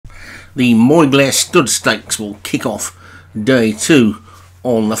The Moyglare Stud Stakes will kick off day 2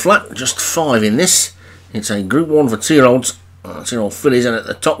 on the flat. Just 5 in this. It's a Group 1 for 2-year-olds. 2-year-old fillies, and at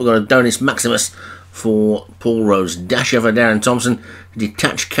the top we've got Adonis Maximus for Paul Rose, Dasher for Darren Thompson,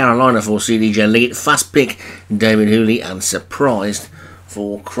 Detached Carolina for CDJ Liggett, Fast Pick David Hooley, and Surprised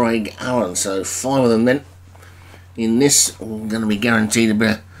for Craig Allen. So 5 of them then in this. We're going to be guaranteed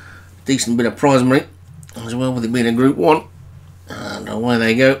a decent bit of prize money as well, with it being a Group 1. And away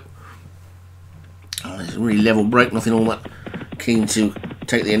they go. It's a really level break, nothing all that keen to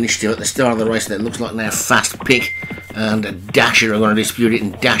take the initiative at the start of the race. That looks like now Fast Pick and Dasher are going to dispute it,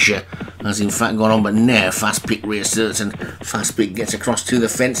 and Dasher has in fact gone on, but now Fast Pick reasserts, and Fast Pick gets across to the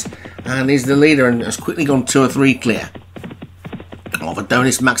fence and is the leader, and has quickly gone 2 or 3 clear of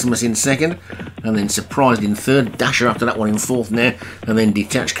Adonis Maximus in second, and then Surprised in third, Dasher after that one in fourth now, and then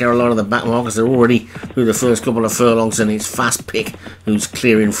Detached Carolina the back markers. They're already through the first couple of furlongs, and it's Fast Pick who's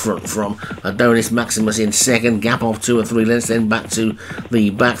clear in front from Adonis Maximus in second, gap off 2 or 3 lengths, then back to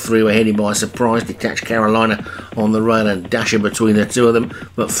the back 3 were headed by Surprised, Detached Carolina on the rail, and Dasher between the 2 of them,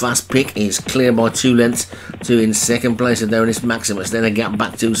 but Fast Pick is clear by 2 lengths to in second place Adonis Maximus, then a gap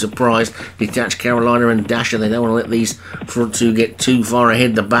back to Surprised, Detached Carolina and Dasher. They don't want to let these front 2 get too far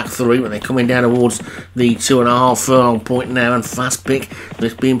ahead the back 3, but they're coming down towards the 2.5 furlong point now, and Fast Pick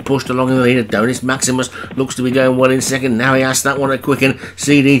is being pushed along in the lead. Adonis Maximus looks to be going well in second. Now he has that one to quicken.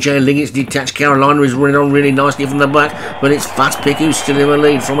 CDJ Liggett's Detached Carolina is running on really nicely from the back, but it's Fast Pick who's still in the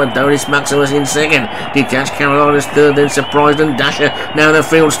lead from Adonis Maximus in second. Detached Carolina's third, then Surprised and Dasher. Now the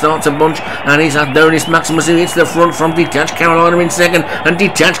field starts a bunch, and it's Adonis Maximus who hits the front from Detached Carolina in second, and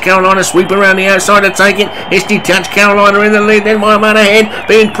Detached Carolina sweep around the outside to take it. It's Detached Carolina in the lead, then by a man ahead,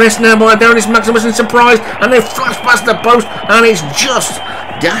 being pressed now by Adonis Maximus and Surprised, and they flash past the post, and it's just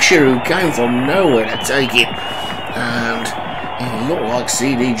Dasher who came from nowhere to take it, and it looked like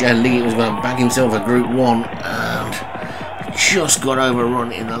CDJ Liggett was going to back himself a Group 1, and just got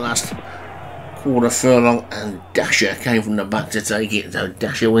overrun in the last quarter furlong, and Dasher came from the back to take it. So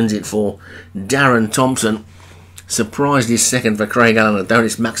Dasher wins it for Darren Thompson. Surprised is second for Craig Allen,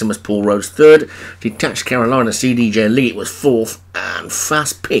 Adonis Maximus Paul Rose third, Detached Carolina CDJ Liggett was fourth, and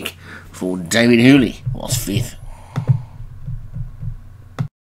Fast Pick for David Hooley was fifth.